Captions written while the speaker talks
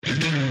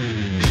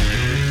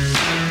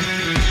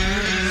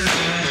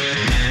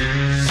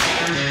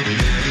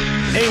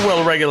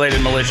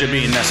well-regulated militia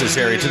being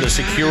necessary to the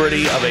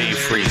security of a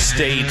free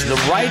state,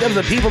 the right of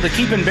the people to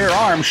keep and bear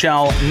arms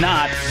shall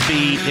not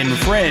be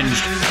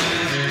infringed,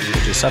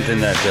 which is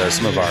something that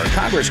some of our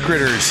Congress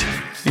critters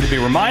need to be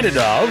reminded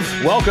of.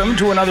 Welcome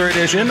to another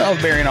edition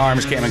of Bearing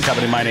Arms, Cam and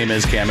Company. My name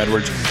is Cam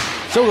Edwards.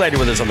 So glad you're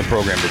with us on the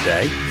program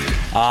today.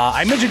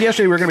 I mentioned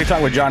yesterday we were going to be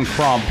talking with John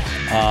Crump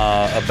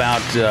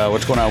about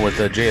what's going on with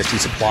JST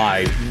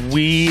Supply.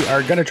 We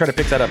are going to try to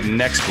pick that up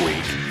next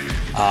week.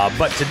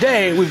 But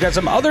today we've got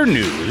some other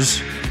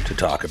news to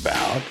talk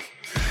about.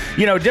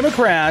 You know,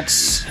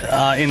 Democrats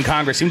in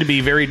Congress seem to be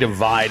very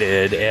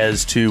divided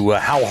as to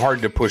how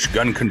hard to push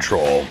gun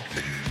control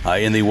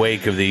in the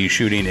wake of the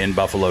shooting in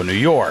Buffalo, New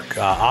York.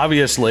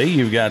 Obviously,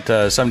 you've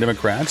got some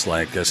Democrats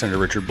like Senator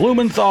Richard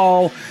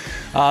Blumenthal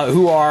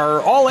who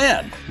are all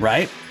in,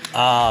 right?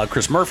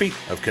 Chris Murphy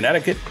of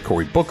Connecticut,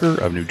 Cory Booker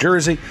of New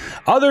Jersey.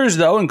 Others,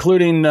 though,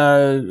 including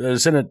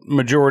Senate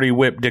Majority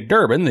Whip Dick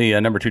Durbin,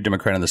 the number 2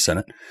 Democrat in the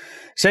Senate,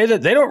 say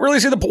that they don't really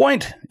see the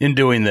point in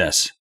doing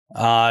this.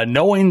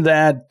 Knowing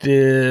that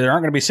there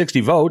aren't going to be 60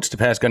 votes to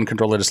pass gun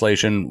control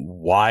legislation,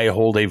 why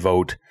hold a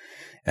vote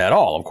at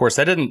all? Of course,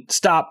 that didn't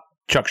stop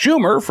Chuck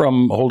Schumer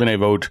from holding a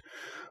vote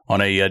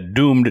on a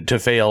doomed to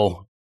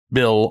fail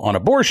bill on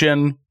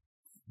abortion,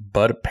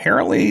 but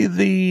apparently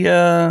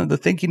the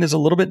thinking is a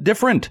little bit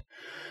different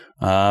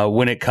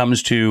when it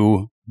comes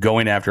to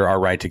going after our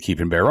right to keep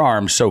and bear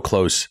arms so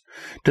close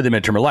to the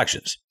midterm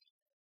elections.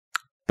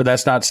 But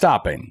that's not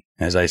stopping,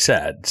 as I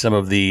said, some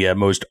of the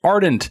most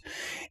ardent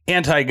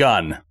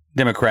anti-gun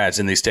Democrats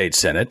in the state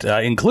Senate,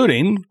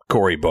 including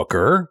Cory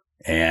Booker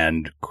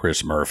and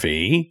Chris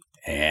Murphy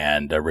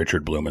and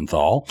Richard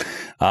Blumenthal.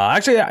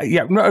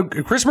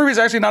 Chris Murphy is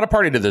actually not a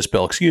party to this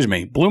bill. Excuse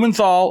me.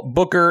 Blumenthal,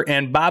 Booker,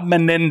 and Bob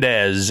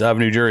Menendez of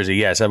New Jersey,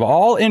 yes, have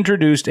all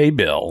introduced a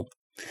bill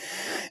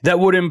that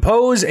would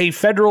impose a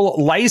federal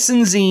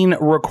licensing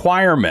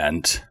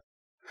requirement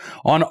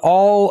on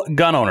all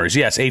gun owners.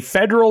 Yes, a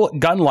federal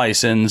gun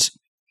license,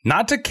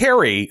 not to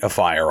carry a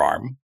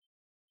firearm,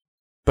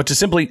 but to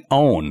simply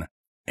own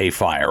a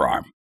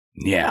firearm.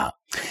 Yeah.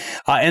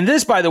 And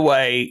this, by the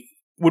way,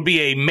 would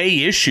be a May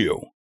issue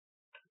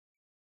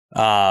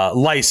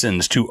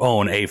license to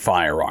own a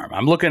firearm.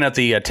 I'm looking at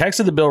the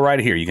text of the bill right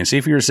here. You can see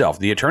for yourself.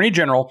 The Attorney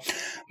General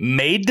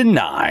may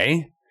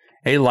deny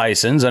a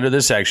license under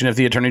this section if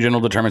the Attorney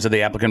General determines that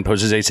the applicant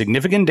poses a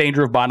significant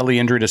danger of bodily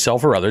injury to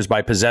self or others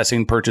by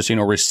possessing, purchasing,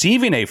 or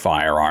receiving a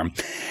firearm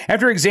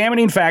after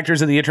examining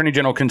factors that the Attorney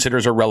General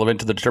considers are relevant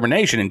to the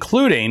determination,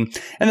 including,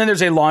 and then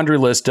there's a laundry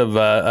list of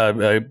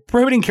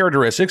prohibiting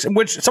characteristics,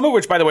 some of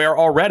which, by the way, are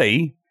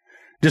already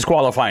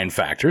disqualifying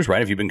factors,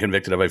 right? If you've been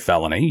convicted of a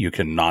felony, you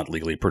cannot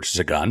legally purchase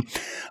a gun.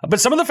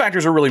 But some of the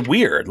factors are really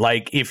weird.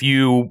 Like if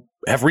you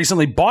have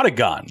recently bought a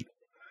gun,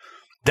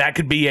 that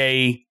could be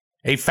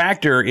a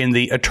factor in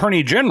the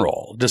Attorney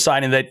General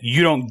deciding that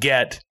you don't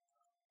get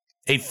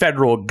a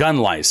federal gun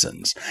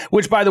license,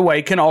 which, by the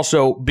way, can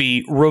also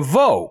be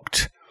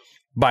revoked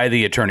by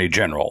the Attorney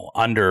General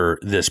under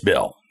this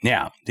bill.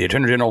 Yeah, the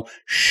Attorney General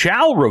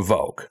shall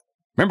revoke.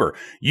 Remember,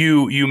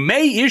 you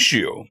may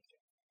issue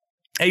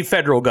a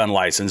federal gun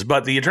license,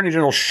 but the Attorney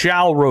General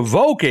shall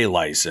revoke a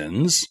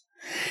license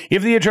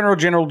if the Attorney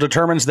General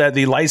determines that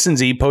the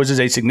licensee poses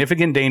a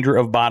significant danger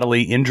of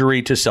bodily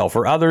injury to self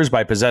or others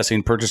by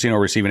possessing, purchasing, or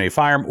receiving a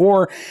firearm,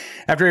 or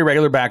after a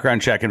regular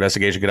background check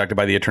investigation conducted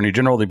by the Attorney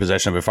General, the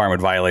possession of a firearm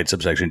would violate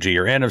subsection G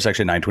or N of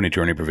section 922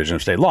 or any provision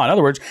of state law. In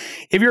other words,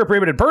 if you're a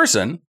prohibited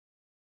person,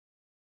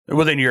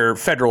 well, then your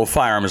federal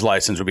firearms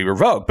license would be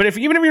revoked. But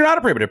even if you're not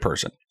a prohibited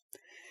person,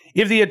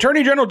 if the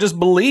Attorney General just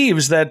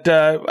believes that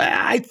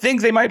I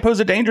think they might pose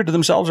a danger to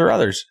themselves or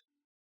others.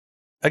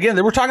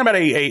 Again, we're talking about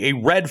a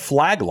red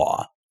flag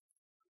law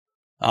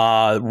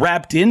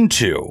wrapped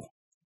into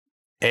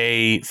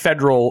a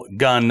federal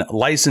gun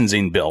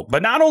licensing bill.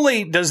 But not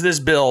only does this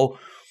bill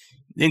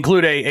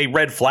include a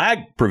red flag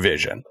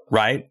provision,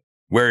 right,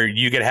 where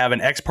you could have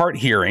an ex parte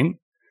hearing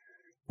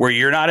where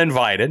you're not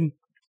invited,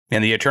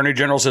 and the Attorney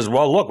General says,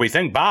 well, look, we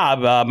think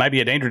Bob might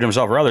be a danger to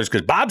himself or others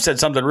because Bob said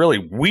something really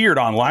weird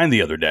online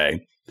the other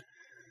day.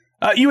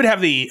 You would have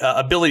the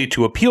ability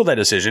to appeal that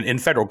decision in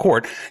federal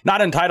court,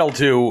 not entitled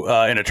to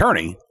an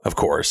attorney, of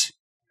course,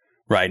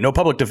 right? No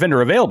public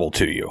defender available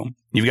to you.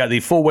 You've got the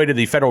full weight of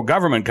the federal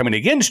government coming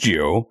against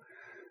you,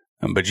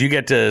 but you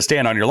get to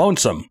stand on your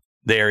lonesome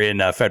there in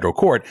federal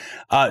court.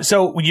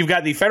 So you've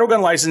got the federal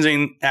gun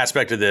licensing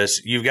aspect of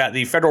this. You've got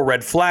the federal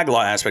red flag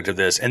law aspect of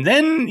this. And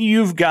then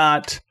you've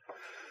got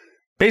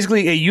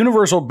basically a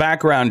universal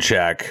background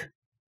check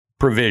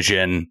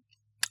provision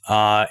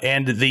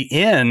and the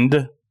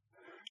end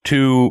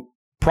to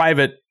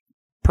private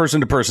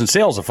person-to-person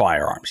sales of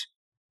firearms.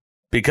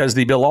 Because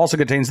the bill also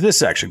contains this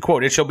section,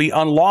 quote, it shall be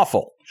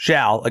unlawful,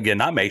 shall, again,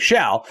 not may,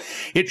 shall,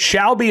 it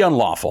shall be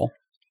unlawful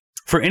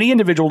for any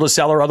individual to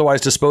sell or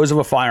otherwise dispose of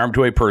a firearm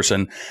to a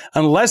person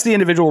unless the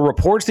individual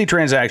reports the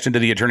transaction to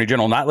the Attorney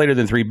General not later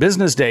than 3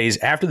 business days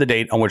after the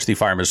date on which the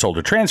firearm is sold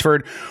or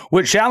transferred,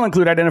 which shall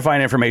include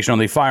identifying information on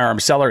the firearm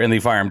seller and the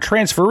firearm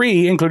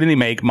transferee, including the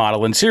make,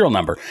 model, and serial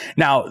number.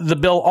 Now, the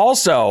bill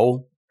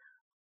also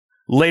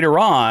later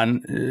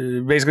on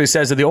basically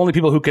says that the only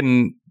people who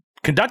can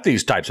conduct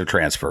these types of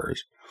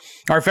transfers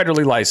are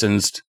federally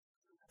licensed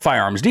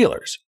firearms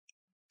dealers.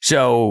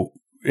 So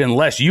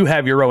unless you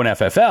have your own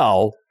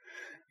FFL,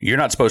 you're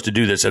not supposed to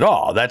do this at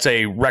all. That's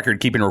a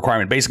record-keeping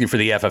requirement basically for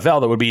the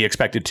FFL that would be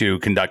expected to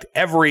conduct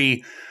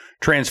every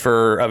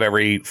transfer of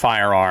every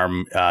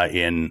firearm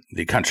in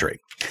the country.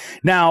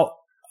 Now,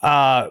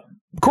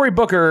 Cory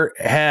Booker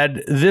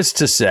had this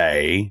to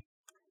say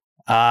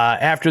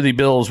after the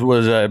bill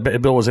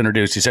was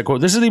introduced. He said,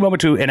 quote, "This is the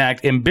moment to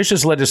enact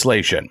ambitious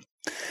legislation.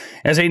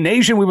 As a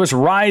nation, we must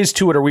rise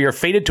to it or we are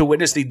fated to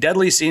witness the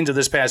deadly scenes of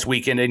this past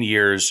weekend and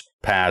years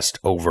past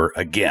over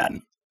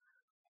again."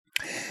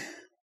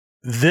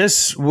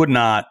 This would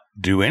not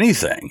do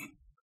anything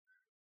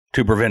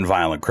to prevent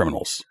violent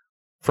criminals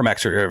from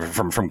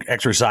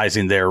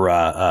exercising their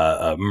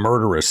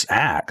murderous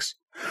acts.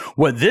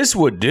 What this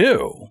would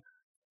do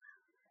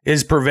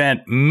is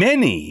prevent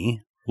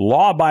many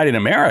law-abiding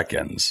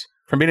Americans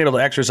from being able to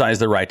exercise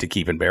their right to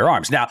keep and bear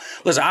arms. Now,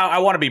 listen, I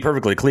want to be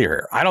perfectly clear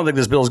here. I don't think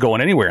this bill is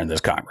going anywhere in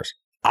this Congress.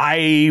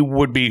 I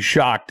would be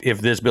shocked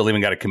if this bill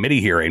even got a committee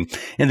hearing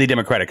in the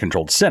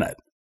Democratic-controlled Senate.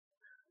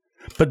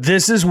 But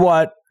this is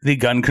what the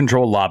gun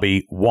control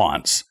lobby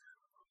wants.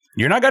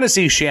 You're not going to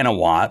see Shannon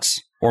Watts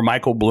or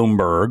Michael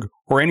Bloomberg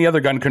or any other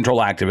gun control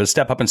activist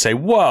step up and say,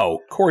 "Whoa,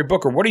 Cory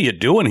Booker, what are you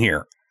doing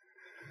here?"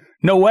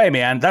 No way,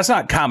 man. That's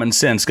not common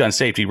sense gun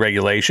safety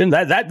regulation.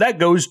 That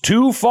goes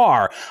too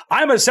far.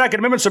 I'm a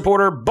Second Amendment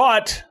supporter,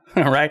 but,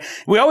 all right,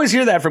 we always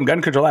hear that from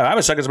gun control. I'm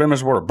a Second Amendment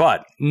supporter,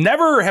 but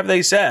never have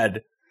they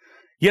said,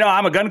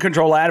 I'm a gun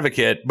control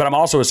advocate, but I'm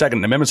also a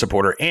Second Amendment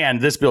supporter,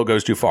 and this bill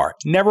goes too far.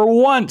 Never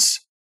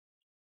once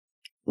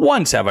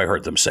have I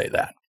heard them say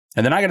that.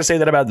 And they're not going to say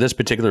that about this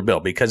particular bill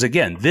because,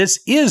 again, this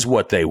is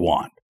what they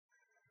want.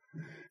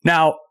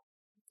 Now,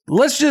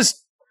 let's just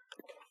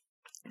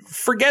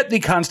forget the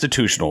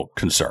constitutional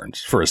concerns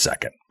for a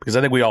second, because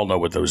I think we all know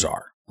what those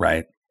are,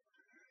 right?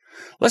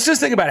 Let's just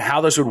think about how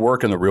this would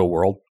work in the real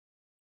world.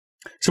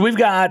 So we've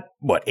got,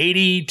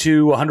 80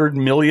 to 100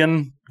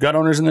 million gun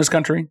owners in this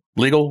country,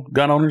 legal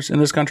gun owners in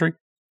this country.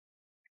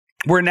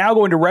 We're now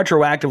going to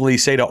retroactively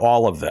say to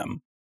all of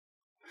them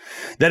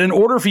that in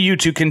order for you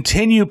to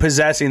continue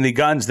possessing the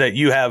guns that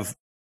you have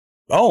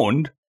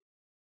owned,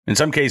 in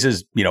some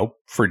cases,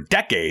 for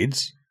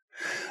decades,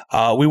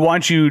 we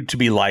want you to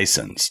be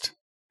licensed.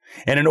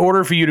 And in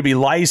order for you to be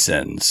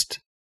licensed,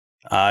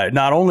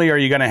 not only are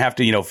you going to have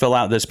to, fill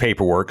out this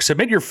paperwork,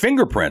 submit your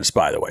fingerprints,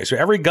 by the way. So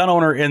every gun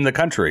owner in the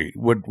country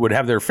would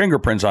have their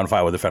fingerprints on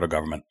file with the federal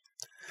government.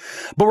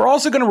 But we're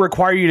also going to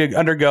require you to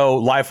undergo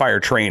live fire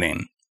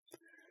training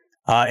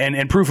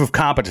and proof of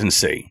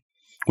competency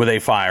with a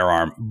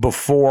firearm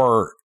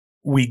before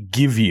we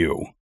give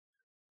you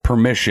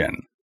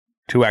permission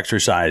to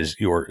exercise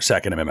your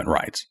Second Amendment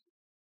rights.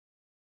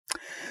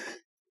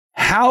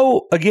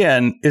 How,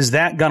 again, is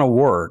that going to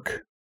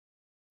work?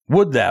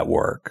 Would that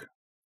work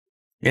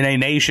in a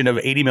nation of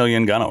 80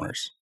 million gun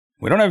owners?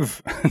 We don't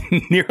have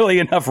nearly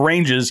enough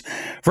ranges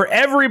for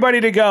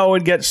everybody to go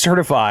and get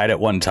certified at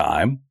one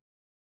time.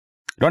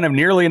 We don't have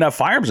nearly enough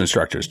firearms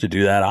instructors to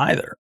do that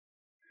either.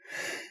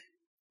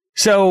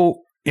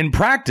 So, in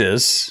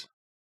practice,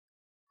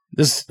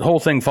 this whole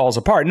thing falls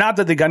apart. Not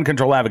that the gun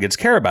control advocates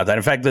care about that.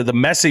 In fact, the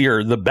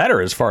messier, the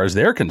better as far as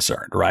they're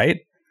concerned, right?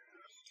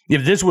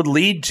 If this would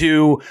lead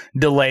to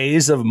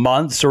delays of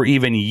months or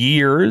even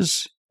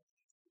years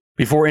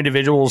before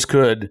individuals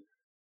could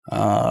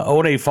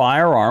own a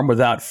firearm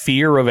without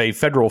fear of a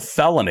federal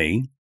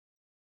felony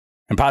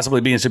and possibly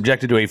being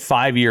subjected to a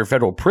 5-year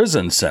federal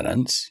prison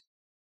sentence.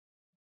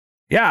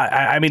 Yeah,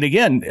 I mean,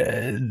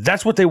 again,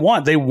 that's what they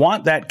want. They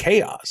want that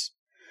chaos.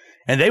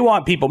 And they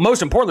want people,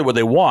 most importantly, what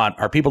they want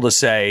are people to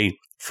say,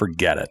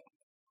 forget it.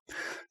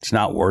 It's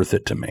not worth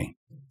it to me.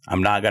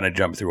 I'm not going to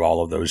jump through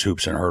all of those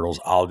hoops and hurdles.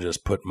 I'll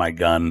just put my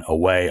gun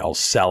away. I'll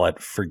sell it.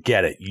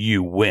 Forget it.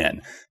 You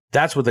win.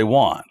 That's what they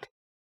want.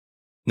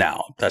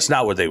 Now, that's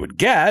not what they would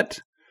get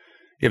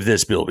if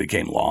this bill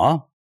became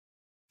law.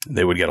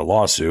 They would get a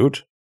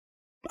lawsuit.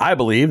 I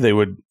believe they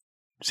would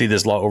see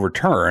this law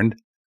overturned,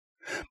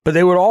 but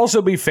they would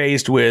also be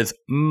faced with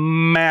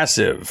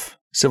massive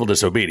civil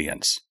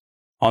disobedience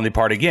on the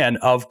part, again,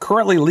 of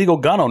currently legal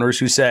gun owners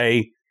who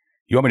say,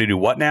 you want me to do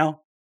what now?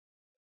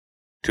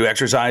 To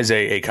exercise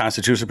a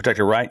constitutionally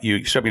protected right? You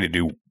expect me to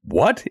do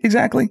what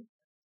exactly?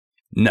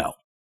 No,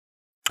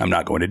 I'm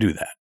not going to do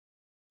that.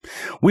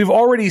 We've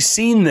already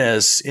seen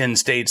this in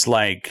states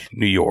like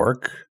New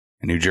York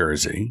and New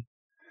Jersey,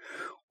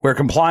 where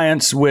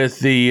compliance with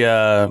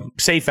the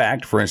SAFE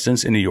Act, for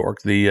instance, in New York,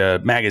 the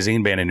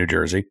magazine ban in New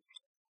Jersey,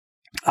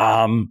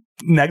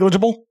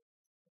 negligible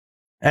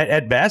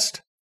at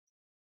best.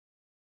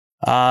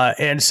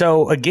 And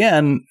so,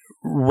 again,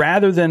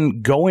 rather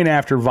than going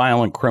after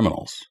violent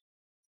criminals,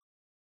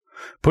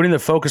 putting the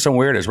focus on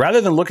where it is,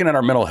 rather than looking at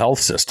our mental health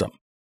system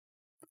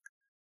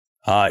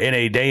in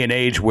a day and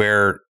age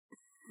where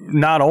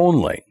not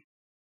only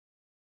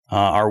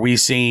are we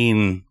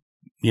seeing,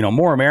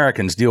 more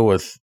Americans deal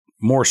with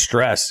more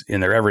stress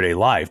in their everyday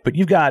life, but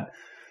you've got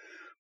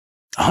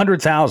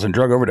 100,000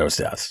 drug overdose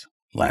deaths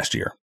last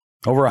year.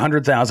 Over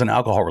 100,000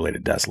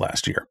 alcohol-related deaths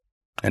last year.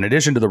 In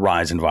addition to the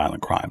rise in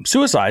violent crime.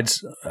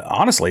 Suicides,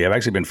 honestly, have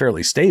actually been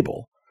fairly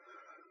stable.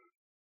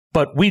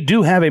 But we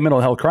do have a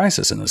mental health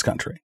crisis in this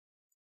country.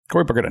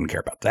 Cory Booker doesn't care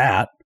about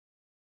that.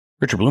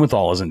 Richard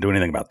Blumenthal isn't doing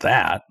anything about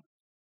that.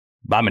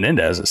 Bob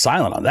Menendez is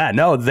silent on that.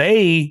 No,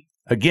 they,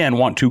 again,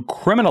 want to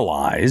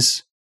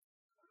criminalize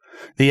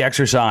the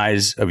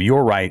exercise of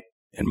your right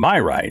and my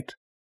right,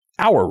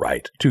 our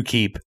right, to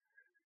keep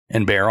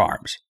and bear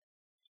arms.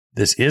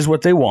 This is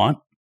what they want.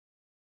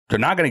 They're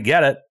not going to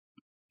get it.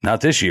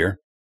 Not this year.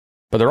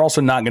 But they're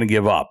also not going to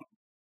give up.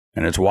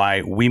 And it's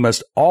why we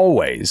must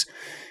always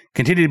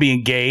continue to be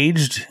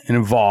engaged and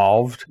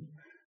involved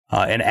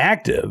and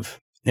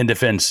active in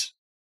defense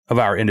of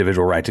our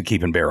individual right to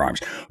keep and bear arms.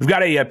 We've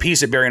got a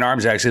piece at Bearing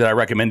Arms, actually, that I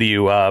recommend to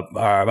you,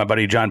 my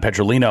buddy John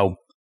Petrolino,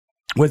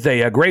 with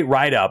a great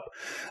write-up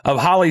of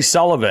Holly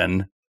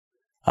Sullivan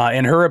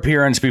in her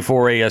appearance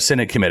before a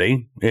Senate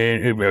committee.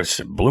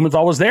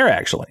 Blumenthal was there,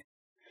 actually.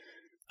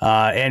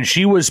 And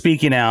she was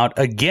speaking out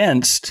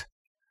against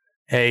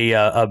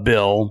a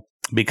bill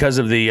because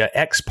of the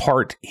ex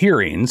parte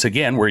hearings,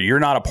 again, where you're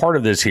not a part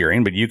of this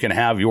hearing, but you can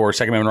have your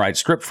Second Amendment rights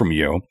stripped from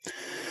you.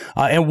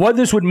 And what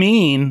this would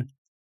mean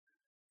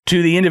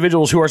to the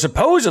individuals who are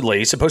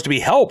supposedly supposed to be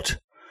helped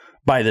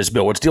by this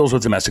bill, which deals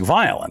with domestic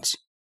violence.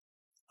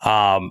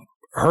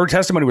 Her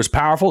testimony was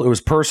powerful. It was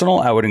personal.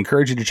 I would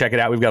encourage you to check it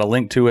out. We've got a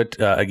link to it,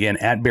 again,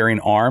 at Bearing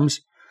Arms.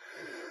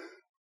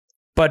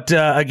 But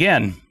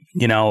again,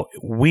 you know,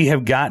 we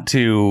have got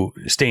to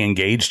stay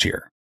engaged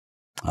here.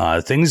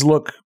 Things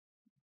look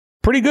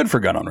pretty good for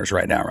gun owners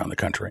right now around the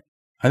country.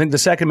 I think the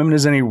Second Amendment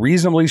is in a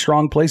reasonably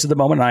strong place at the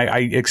moment. I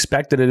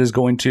expect that it is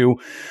going to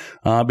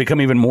become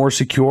even more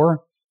secure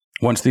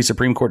once the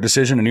Supreme Court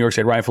decision in New York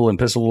State Rifle and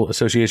Pistol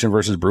Association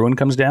versus Bruin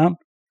comes down.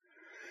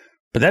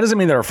 But that doesn't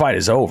mean that our fight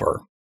is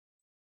over.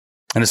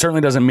 And it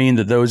certainly doesn't mean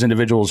that those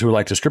individuals who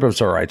like to strip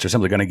us our rights are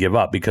simply going to give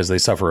up because they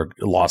suffer a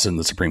loss in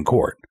the Supreme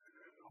Court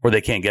or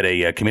they can't get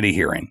a committee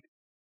hearing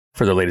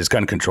for their latest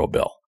gun control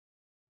bill.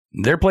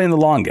 They're playing the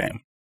long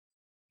game,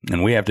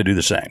 and we have to do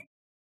the same.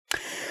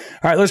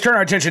 All right, let's turn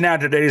our attention now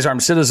to today's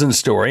Armed Citizen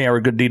story, our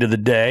good deed of the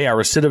day, our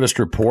recidivist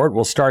report.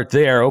 We'll start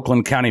there,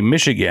 Oakland County,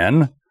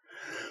 Michigan,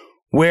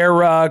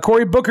 where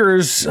Cory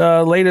Booker's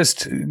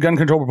latest gun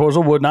control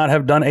proposal would not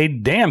have done a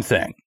damn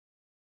thing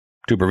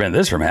to prevent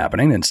this from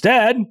happening.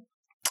 Instead,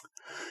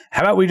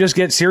 how about we just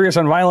get serious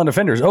on violent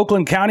offenders?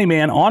 Oakland County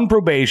man on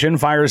probation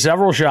fires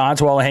several shots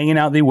while hanging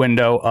out the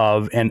window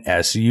of an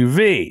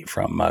SUV.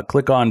 From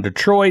Click on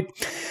Detroit,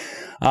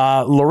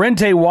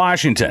 Lorente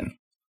Washington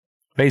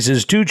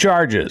faces 2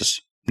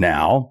 charges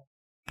now,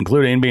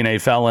 including being a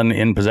felon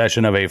in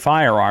possession of a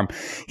firearm.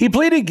 He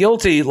pleaded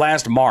guilty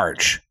last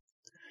March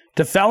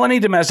to felony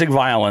domestic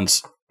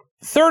violence,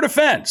 3rd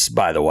offense,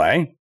 by the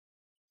way,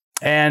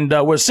 and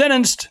was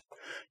sentenced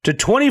to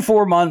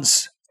 24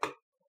 months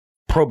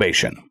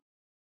probation.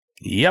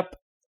 Yep,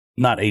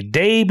 not a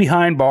day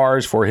behind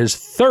bars for his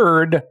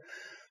 3rd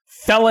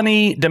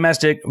felony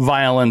domestic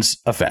violence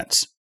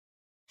offense.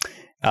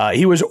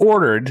 He was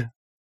ordered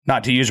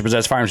not to use or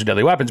possess firearms or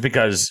deadly weapons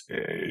because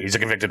he's a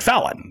convicted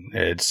felon.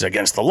 It's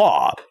against the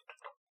law.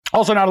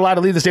 Also not allowed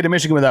to leave the state of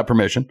Michigan without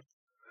permission.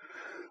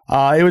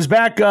 It was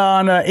back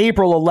on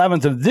April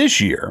 11th of this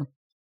year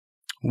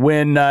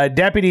when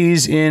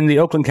deputies in the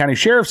Oakland County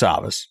Sheriff's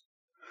Office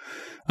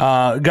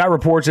got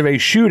reports of a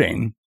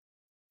shooting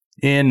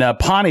in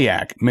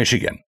Pontiac,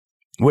 Michigan.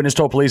 Witness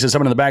told police that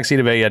someone in the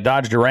backseat of a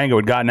Dodge Durango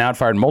had gotten out,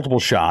 fired multiple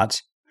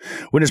shots.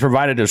 Witness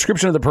provided a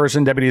description of the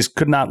person. Deputies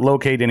could not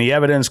locate any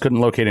evidence, couldn't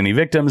locate any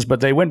victims,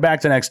 but they went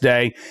back the next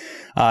day.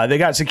 They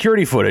got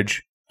security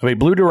footage of a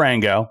blue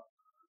Durango.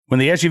 When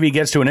the SUV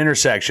gets to an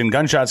intersection,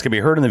 gunshots can be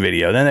heard in the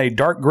video. Then a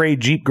dark gray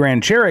Jeep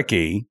Grand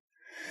Cherokee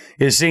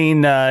is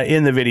seen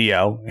in the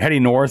video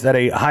heading north at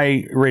a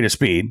high rate of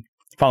speed,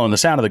 following the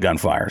sound of the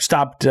gunfire.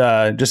 Stopped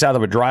just south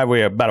of a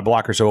driveway about a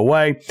block or so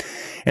away.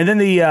 And then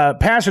the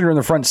passenger in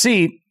the front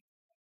seat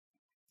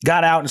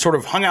got out and sort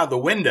of hung out the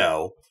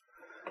window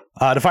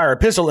to fire a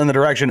pistol in the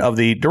direction of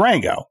the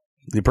Durango.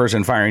 The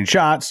person firing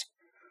shots,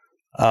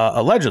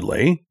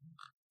 allegedly,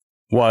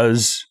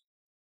 was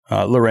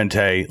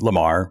Lorente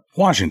Lamar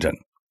Washington.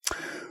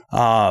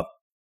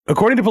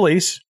 According to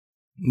police,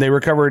 they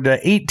recovered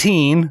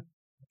 18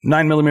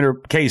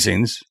 9mm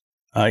casings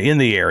in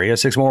the area.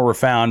 6 more were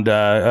found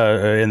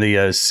in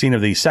the scene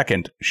of the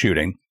second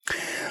shooting.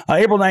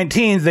 April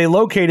 19th, they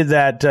located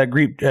that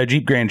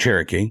Jeep Grand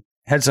Cherokee.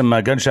 Had some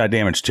gunshot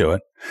damage to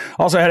it.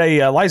 Also had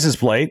a license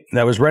plate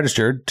that was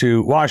registered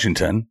to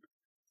Washington.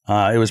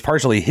 It was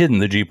partially hidden,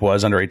 the Jeep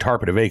was, under a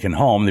tarp at a vacant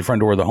home. The front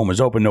door of the home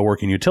was open, no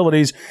working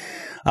utilities.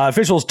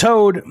 Officials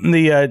towed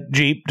the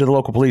Jeep to the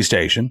local police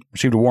station,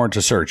 received a warrant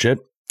to search it.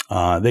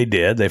 They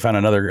did. They found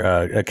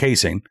another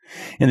casing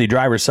in the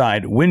driver's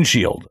side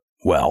windshield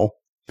well.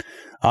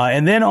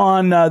 And then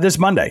on this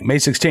Monday, May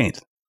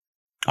 16th,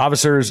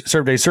 officers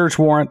served a search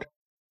warrant,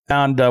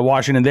 found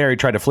Washington there. He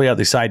tried to flee out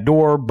the side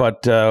door,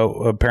 but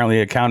apparently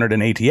encountered an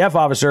ATF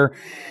officer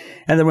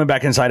and then went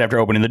back inside after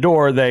opening the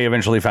door. They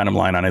eventually found him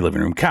lying on a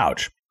living room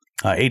couch.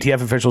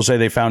 ATF officials say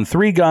they found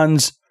 3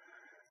 guns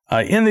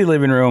in the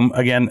living room,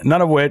 again,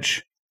 none of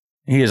which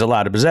he is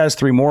allowed to possess.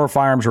 3 more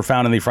firearms were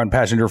found in the front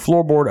passenger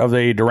floorboard of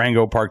the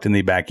Durango parked in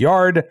the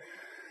backyard.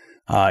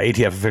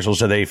 ATF officials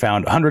said they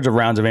found hundreds of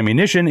rounds of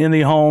ammunition in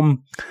the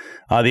home.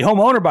 The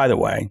homeowner, by the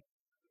way,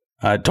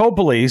 told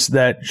police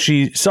that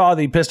she saw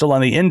the pistol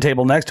on the end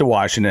table next to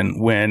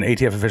Washington when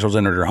ATF officials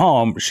entered her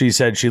home. She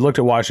said she looked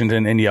at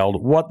Washington and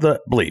yelled, "What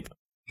the bleep?"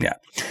 Yeah.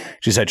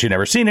 She said she'd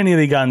never seen any of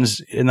the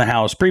guns in the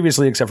house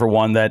previously, except for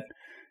one that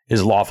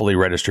is lawfully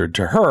registered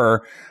to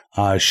her.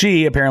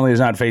 She apparently is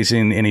not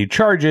facing any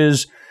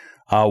charges.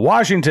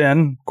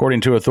 Washington,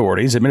 according to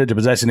authorities, admitted to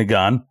possessing a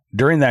gun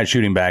during that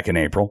shooting back in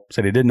April.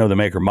 Said he didn't know the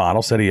make or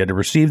model. Said he had to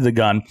receive the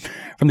gun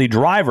from the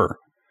driver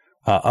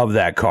of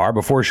that car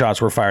before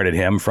shots were fired at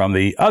him from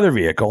the other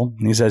vehicle.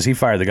 He says he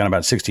fired the gun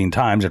about 16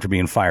 times after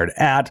being fired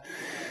at.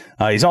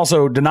 He's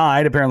also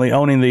denied apparently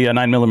owning the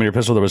 9mm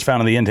pistol that was found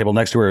on the end table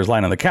next to where he was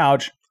lying on the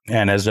couch,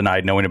 and has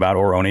denied knowing about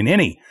or owning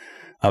any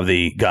of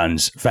the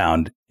guns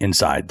found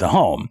inside the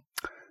home.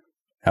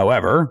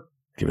 However,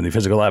 given the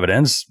physical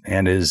evidence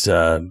and his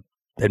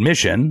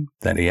admission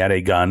that he had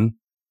a gun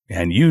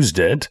and used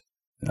it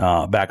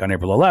back on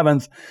April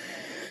 11th,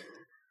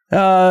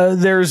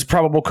 there's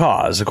probable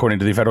cause, according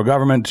to the federal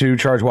government, to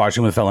charge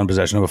Washington with felon in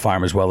possession of a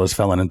firearm as well as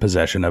felon in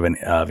possession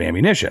of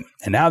ammunition.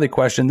 And now the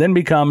question then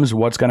becomes,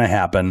 what's going to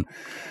happen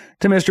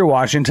to Mr.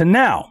 Washington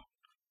now?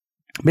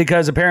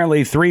 Because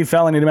apparently 3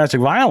 felony domestic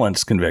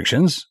violence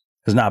convictions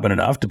has not been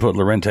enough to put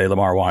Lorente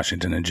Lamar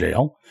Washington in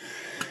jail.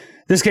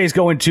 This case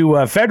going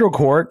to federal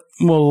court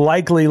will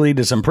likely lead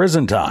to some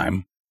prison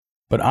time.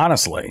 But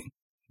honestly,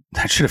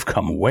 that should have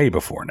come way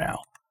before now.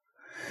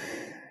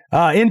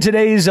 In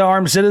today's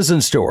armed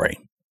citizen story,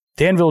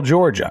 Danville,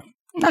 Georgia,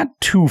 not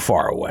too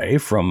far away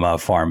from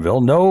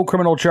Farmville, no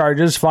criminal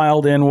charges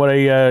filed in what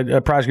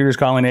a prosecutor is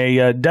calling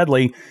a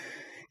deadly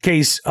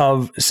case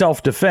of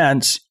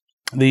self-defense.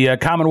 The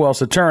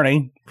Commonwealth's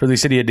attorney for the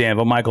city of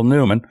Danville, Michael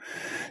Newman,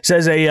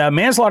 says a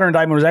manslaughter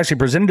indictment was actually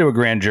presented to a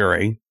grand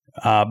jury,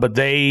 but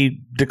they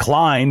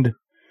declined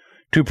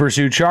to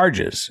pursue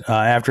charges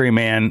after a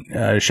man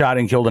shot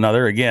and killed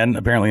another, again,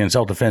 apparently in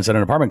self-defense at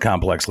an apartment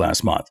complex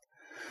last month.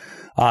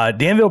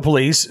 Danville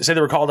police say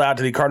they were called out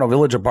to the Cardinal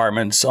Village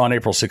apartments on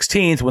April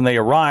 16th. When they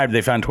arrived,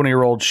 they found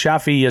 20-year-old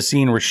Shafi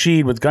Yassin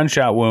Rashid with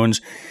gunshot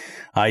wounds.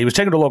 He was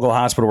taken to a local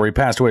hospital where he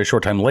passed away a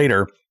short time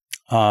later.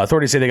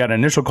 Authorities say they got an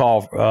initial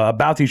call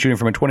about the shooting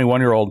from a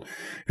 21-year-old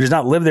who does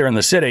not live there in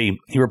the city.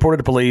 He reported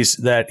to police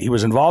that he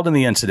was involved in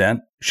the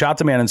incident, shot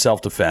the man in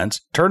self-defense,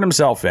 turned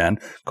himself in,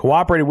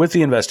 cooperated with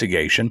the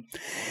investigation.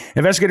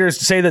 Investigators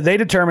say that they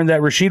determined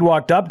that Rashid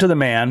walked up to the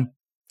man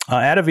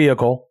at a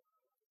vehicle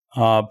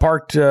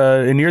parked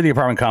near the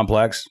apartment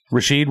complex.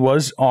 Rashid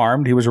was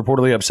armed. He was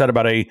reportedly upset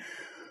about a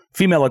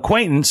female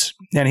acquaintance,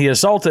 and he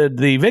assaulted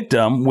the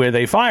victim with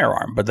a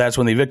firearm. But that's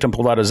when the victim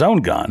pulled out his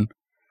own gun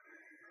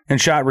and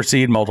shot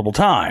Rashid multiple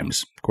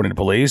times. According to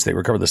police, they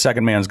recovered the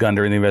second man's gun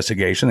during the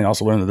investigation. They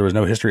also learned that there was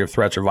no history of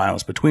threats or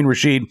violence between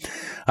Rashid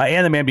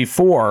and the man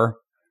before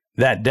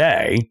that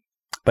day.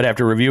 But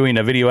after reviewing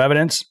video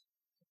evidence,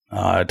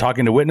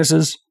 talking to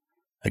witnesses,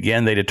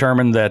 again, they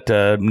determined that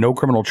no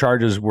criminal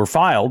charges were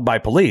filed by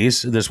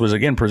police. This was,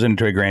 again, presented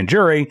to a grand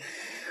jury,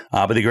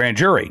 but the grand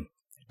jury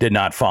did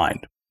not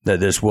find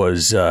that this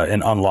was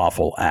an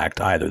unlawful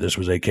act either. This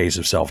was a case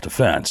of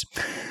self-defense.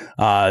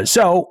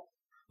 So,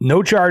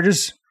 no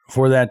charges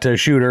for that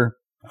shooter,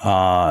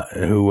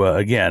 who,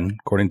 again,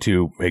 according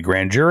to a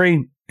grand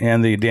jury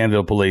and the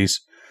Danville police,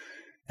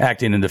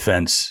 acting in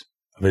defense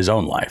of his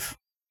own life.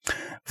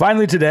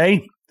 Finally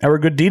today, our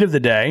good deed of the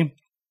day.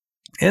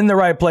 In the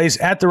right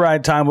place, at the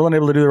right time, willing and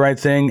able to do the right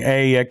thing,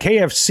 a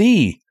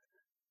KFC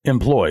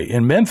employee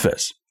in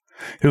Memphis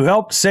who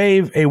helped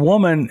save a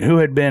woman who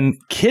had been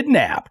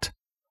kidnapped.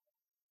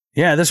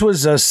 Yeah, this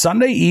was a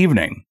Sunday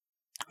evening.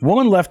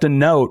 Woman left a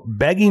note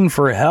begging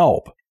for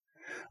help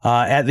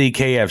at the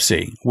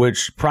KFC,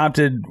 which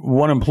prompted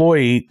one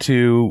employee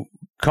to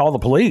call the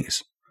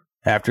police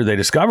after they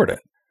discovered it.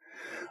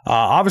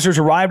 Officers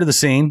arrived at the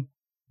scene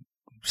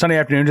Sunday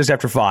afternoon, just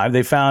after 5.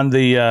 They found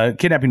the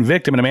kidnapping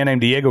victim and a man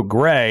named Diego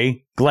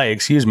Glay,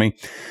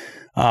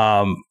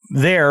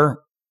 there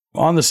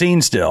on the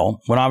scene still.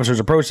 When officers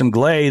approached him,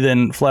 Glay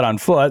then fled on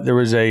foot. There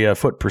was a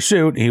foot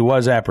pursuit. He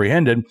was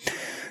apprehended.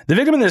 The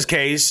victim in this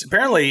case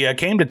apparently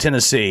came to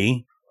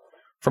Tennessee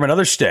from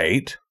another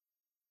state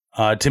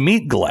to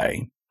meet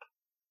Glay,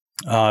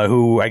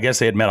 who I guess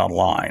they had met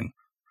online.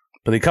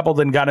 But the couple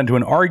then got into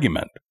an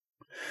argument.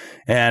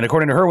 And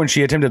according to her, when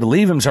she attempted to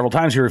leave him several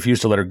times, he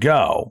refused to let her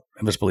go.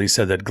 Memphis police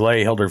said that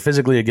Glay held her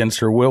physically against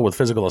her will with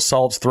physical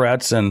assaults,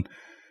 threats, and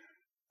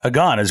a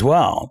gun as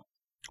well.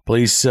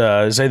 Police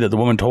say that the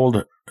woman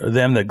told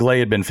them that Glay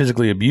had been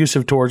physically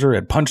abusive towards her,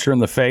 had punched her in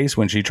the face.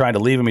 When she tried to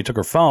leave him, he took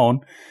her phone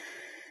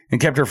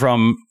and kept her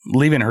from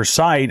leaving his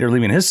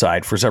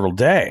sight for several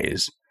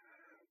days.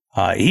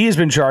 He has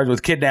been charged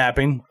with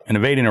kidnapping and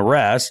evading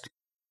arrest.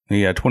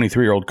 The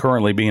 23-year-old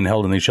currently being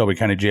held in the Shelby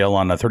County Jail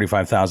on a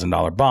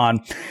 $35,000 bond.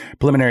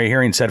 Preliminary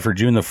hearing set for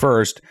June the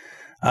 1st.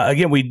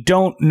 Again, we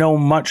don't know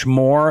much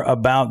more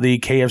about the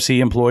KFC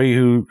employee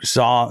who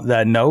saw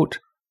that note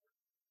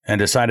and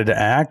decided to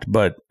act,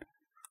 but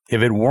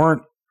if it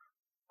weren't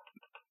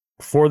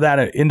for that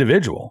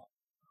individual,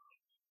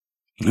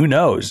 who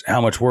knows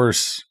how much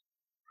worse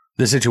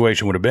the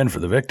situation would have been for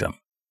the victim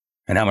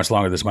and how much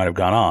longer this might have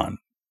gone on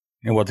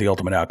and what the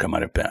ultimate outcome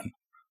might have been.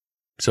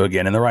 So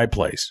again, in the right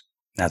place,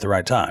 at the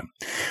right time.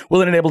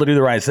 Willing and able to do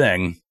the right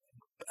thing.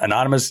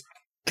 Anonymous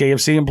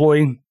KFC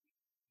employee,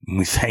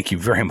 we thank you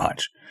very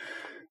much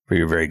for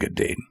your very good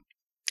deed.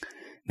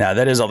 Now,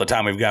 that is all the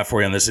time we've got for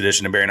you on this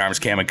edition of Bearing Arms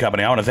Cam &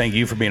 Company. I want to thank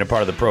you for being a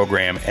part of the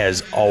program,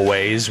 as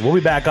always. We'll be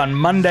back on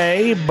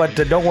Monday, but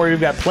don't worry, we've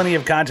got plenty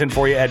of content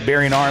for you at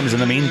Bearing Arms in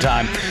the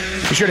meantime.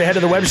 Be sure to head to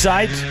the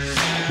website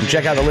and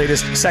check out the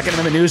latest Second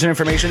Amendment news and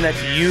information that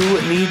you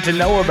need to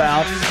know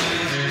about.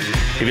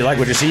 If you like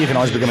what you see, you can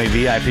always become a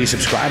VIP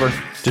subscriber.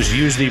 Just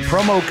use the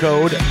promo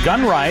code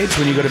GUNRIGHTS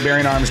when you go to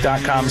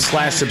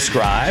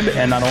bearingarms.com/subscribe.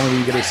 And not only will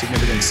you get a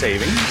significant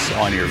savings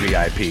on your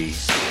VIP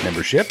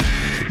membership,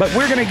 but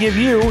we're going to give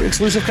you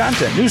exclusive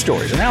content, news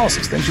stories,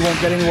 analysis, things you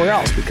won't get anywhere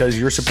else because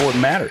your support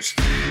matters.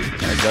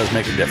 And it does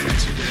make a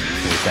difference.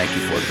 And we thank you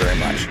for it very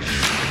much.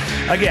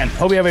 Again,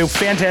 hope you have a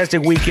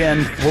fantastic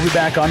weekend. We'll be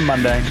back on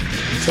Monday.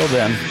 Until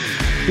then,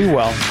 be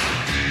well,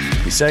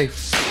 be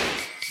safe,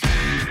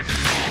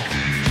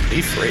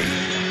 be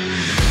free.